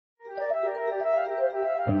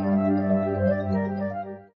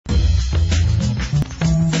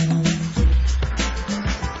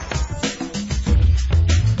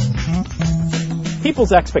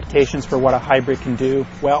People's expectations for what a hybrid can do,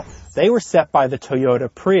 well, they were set by the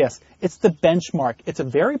Toyota Prius. It's the benchmark. It's a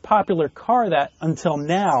very popular car that, until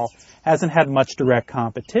now, hasn't had much direct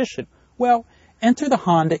competition. Well, enter the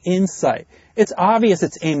Honda Insight. It's obvious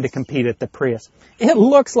it's aimed to compete at the Prius. It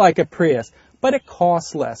looks like a Prius, but it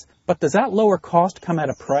costs less. But does that lower cost come at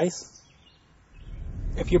a price?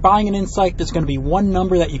 If you're buying an Insight, there's going to be one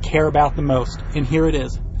number that you care about the most, and here it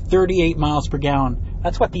is, 38 miles per gallon.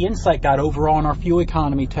 That's what the Insight got overall in our fuel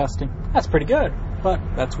economy testing. That's pretty good, but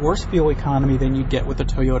that's worse fuel economy than you'd get with a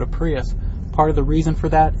Toyota Prius. Part of the reason for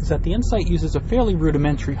that is that the Insight uses a fairly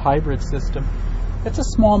rudimentary hybrid system. It's a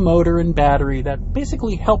small motor and battery that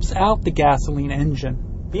basically helps out the gasoline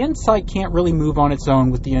engine. The Insight can't really move on its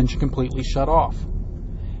own with the engine completely shut off.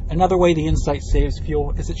 Another way the Insight saves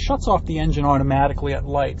fuel is it shuts off the engine automatically at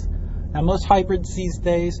lights. Now most hybrids these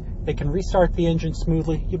days, they can restart the engine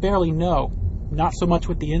smoothly. You barely know. Not so much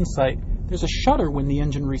with the Insight. There's a shutter when the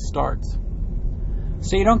engine restarts.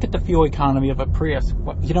 So you don't get the fuel economy of a Prius.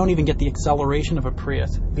 You don't even get the acceleration of a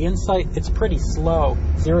Prius. The Insight, it's pretty slow.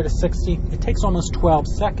 0 to 60, it takes almost 12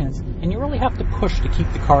 seconds, and you really have to push to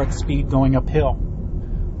keep the car at speed going uphill.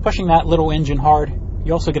 Pushing that little engine hard,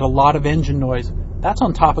 you also get a lot of engine noise. That's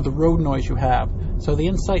on top of the road noise you have. So the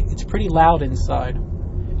Insight, it's pretty loud inside.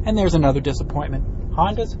 And there's another disappointment.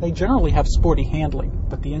 Hondas, they generally have sporty handling,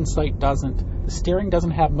 but the Insight doesn't. The steering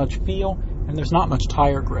doesn't have much feel, and there's not much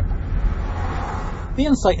tire grip. The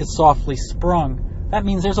Insight is softly sprung. That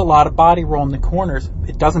means there's a lot of body roll in the corners.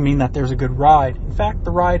 It doesn't mean that there's a good ride. In fact,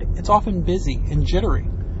 the ride, it's often busy and jittery.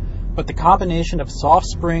 But the combination of soft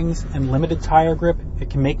springs and limited tire grip, it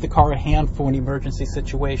can make the car a handful in emergency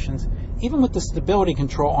situations. Even with the stability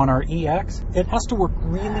control on our EX, it has to work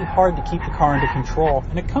really hard to keep the car under control,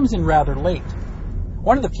 and it comes in rather late.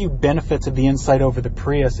 One of the few benefits of the Insight over the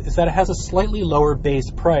Prius is that it has a slightly lower base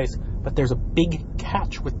price, but there's a big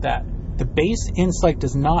catch with that. The base Insight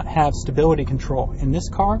does not have stability control. In this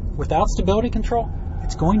car, without stability control,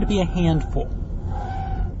 it's going to be a handful.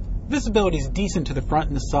 Visibility is decent to the front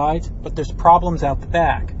and the sides, but there's problems out the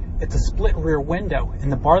back. It's a split rear window, and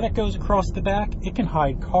the bar that goes across the back, it can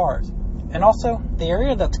hide cars. And also, the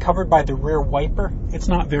area that's covered by the rear wiper, it's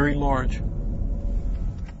not very large.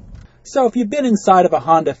 So if you've been inside of a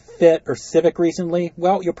Honda Fit or Civic recently,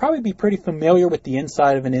 well, you'll probably be pretty familiar with the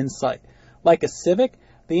inside of an Insight. Like a Civic,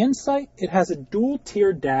 the Insight, it has a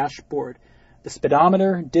dual-tier dashboard. The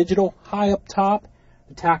speedometer, digital, high up top,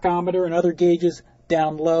 the tachometer and other gauges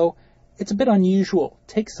down low. It's a bit unusual.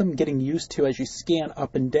 It takes some getting used to as you scan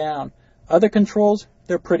up and down. Other controls,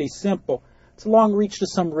 they're pretty simple. It's a long reach to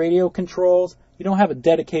some radio controls. You don't have a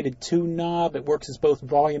dedicated tune knob. It works as both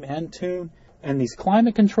volume and tune. And these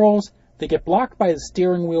climate controls, they get blocked by the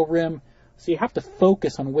steering wheel rim, so you have to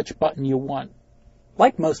focus on which button you want.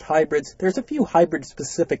 Like most hybrids, there's a few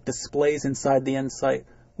hybrid-specific displays inside the Insight.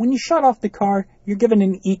 When you shut off the car, you're given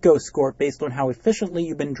an eco score based on how efficiently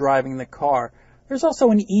you've been driving the car. There's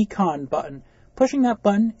also an Econ button. Pushing that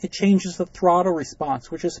button, it changes the throttle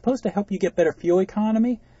response, which is supposed to help you get better fuel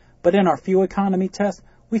economy. But in our fuel economy test,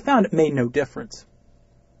 we found it made no difference.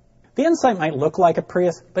 The Insight might look like a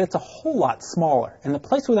Prius, but it's a whole lot smaller, and the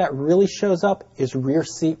place where that really shows up is rear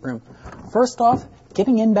seat room. First off,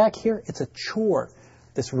 getting in back here, it's a chore.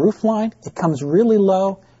 This roof line, it comes really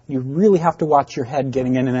low. You really have to watch your head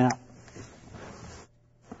getting in and out.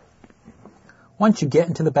 Once you get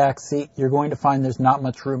into the back seat, you're going to find there's not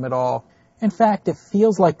much room at all. In fact, it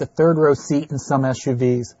feels like the third row seat in some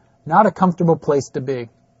SUVs. Not a comfortable place to be.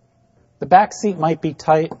 The back seat might be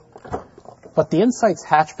tight, but the Insight's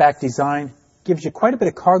hatchback design gives you quite a bit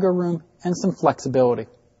of cargo room and some flexibility.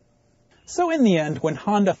 So in the end, when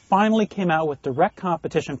Honda finally came out with direct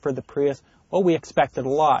competition for the Prius, well, we expected a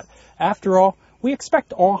lot. After all, we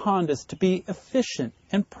expect all Hondas to be efficient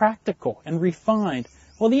and practical and refined.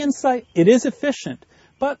 Well, the Insight, it is efficient,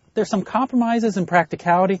 but there's some compromises in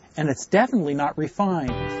practicality, and it's definitely not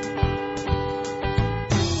refined.